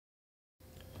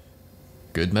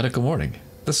Good medical morning.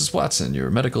 This is Watson,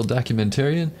 your medical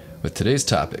documentarian, with today's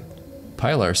topic,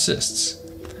 Pilar Cysts.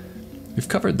 We've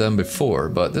covered them before,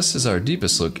 but this is our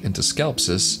deepest look into scalp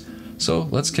cysts, so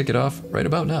let's kick it off right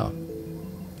about now.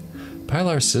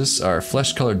 Pilar cysts are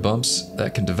flesh-colored bumps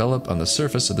that can develop on the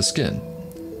surface of the skin.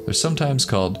 They're sometimes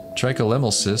called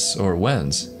tricholemmal cysts or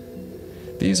WENs.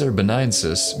 These are benign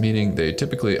cysts, meaning they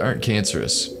typically aren't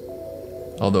cancerous.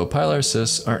 Although pilar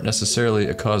cysts aren't necessarily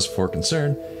a cause for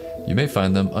concern, you may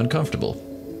find them uncomfortable.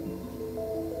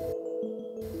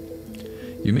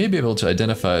 You may be able to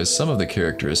identify some of the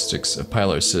characteristics of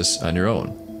pilar cysts on your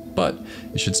own, but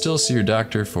you should still see your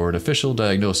doctor for an official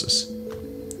diagnosis.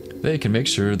 They can make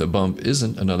sure the bump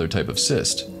isn't another type of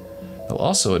cyst. They'll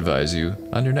also advise you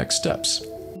on your next steps.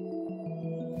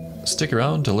 Stick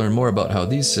around to learn more about how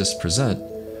these cysts present,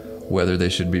 whether they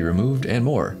should be removed, and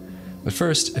more. But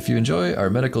first, if you enjoy our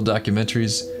medical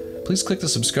documentaries, please click the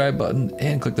subscribe button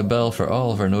and click the bell for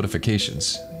all of our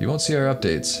notifications. You won't see our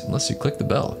updates unless you click the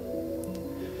bell.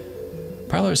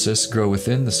 Pilar cysts grow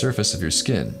within the surface of your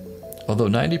skin. Although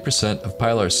 90% of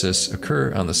pilar cysts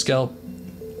occur on the scalp,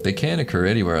 they can occur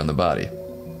anywhere on the body.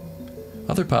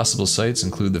 Other possible sites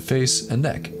include the face and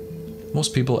neck.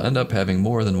 Most people end up having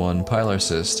more than one pilar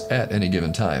cyst at any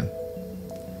given time.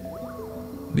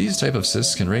 These type of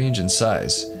cysts can range in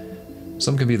size.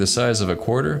 Some can be the size of a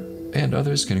quarter, and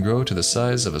others can grow to the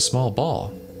size of a small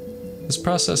ball. This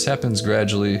process happens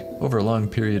gradually over a long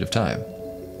period of time.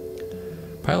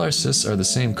 Pilar cysts are the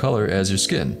same color as your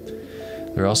skin.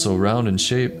 They're also round in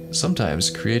shape, sometimes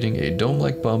creating a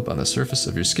dome-like bump on the surface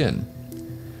of your skin.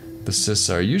 The cysts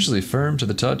are usually firm to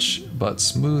the touch, but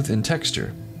smooth in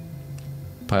texture.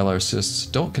 Pilar cysts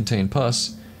don't contain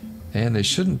pus, and they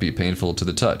shouldn't be painful to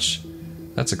the touch.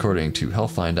 That's according to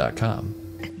healthline.com.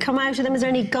 Come out of them? Is there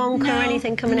any gunk or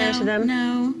anything coming out of them?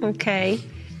 No. Okay.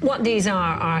 What these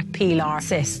are pilar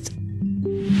cysts.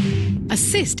 A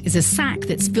cyst is a sac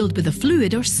that's filled with a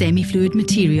fluid or semi-fluid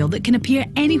material that can appear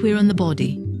anywhere on the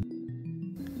body.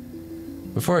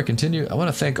 Before I continue, I want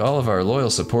to thank all of our loyal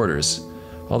supporters,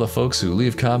 all the folks who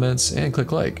leave comments and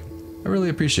click like. I really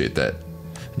appreciate that.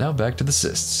 Now back to the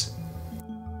cysts.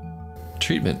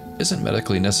 Treatment isn't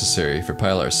medically necessary for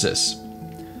pilar cysts.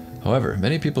 However,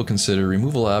 many people consider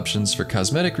removal options for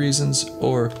cosmetic reasons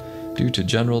or due to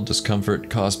general discomfort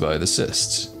caused by the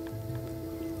cysts.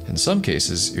 In some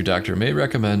cases, your doctor may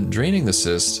recommend draining the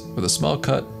cyst with a small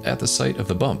cut at the site of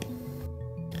the bump.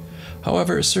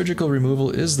 However, surgical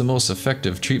removal is the most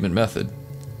effective treatment method.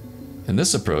 In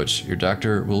this approach, your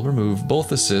doctor will remove both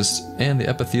the cyst and the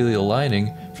epithelial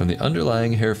lining from the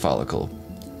underlying hair follicle.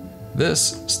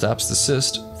 This stops the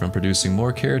cyst from producing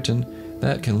more keratin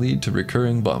that can lead to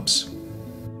recurring bumps.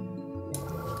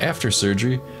 After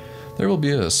surgery, there will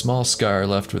be a small scar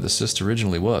left where the cyst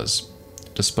originally was.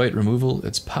 Despite removal,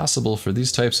 it's possible for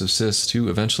these types of cysts to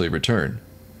eventually return.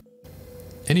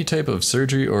 Any type of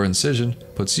surgery or incision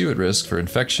puts you at risk for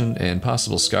infection and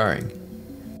possible scarring.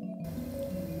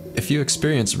 If you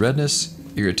experience redness,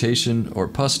 irritation, or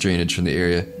pus drainage from the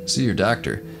area, see your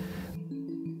doctor.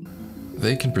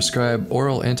 They can prescribe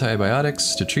oral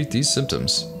antibiotics to treat these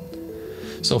symptoms.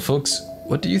 So folks,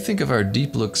 what do you think of our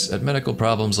deep looks at medical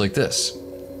problems like this?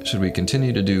 Should we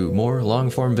continue to do more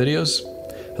long-form videos?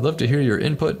 I'd love to hear your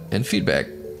input and feedback.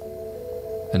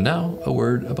 And now, a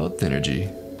word about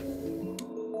Thynergy.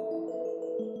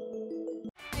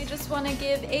 I just want to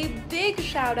give a big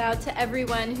shout out to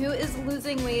everyone who is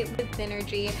losing weight with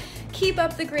Thynergy. Keep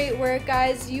up the great work,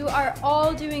 guys. You are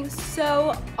all doing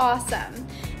so awesome.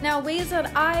 Now, ways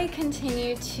that I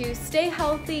continue to stay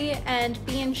healthy and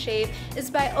be in shape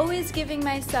is by always giving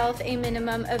myself a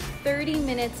minimum of 30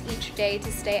 minutes each day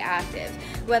to stay active.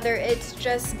 Whether it's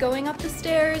just going up the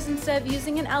stairs instead of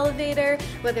using an elevator,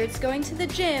 whether it's going to the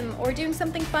gym or doing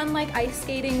something fun like ice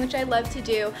skating, which I love to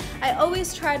do, I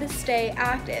always try to stay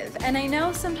active. And I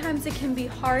know sometimes it can be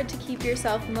hard to keep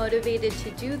yourself motivated to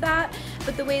do that,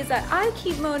 but the ways that I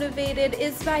keep motivated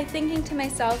is by thinking to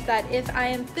myself that if I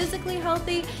am physically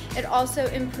healthy, it also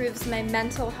improves my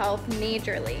mental health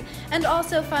majorly. And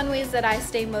also fun ways that I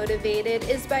stay motivated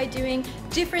is by doing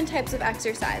different types of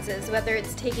exercises, whether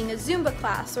it's taking a Zumba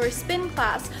class or a spin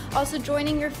class. Also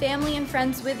joining your family and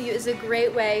friends with you is a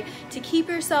great way to keep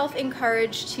yourself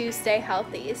encouraged to stay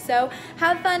healthy. So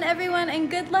have fun everyone and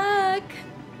good luck!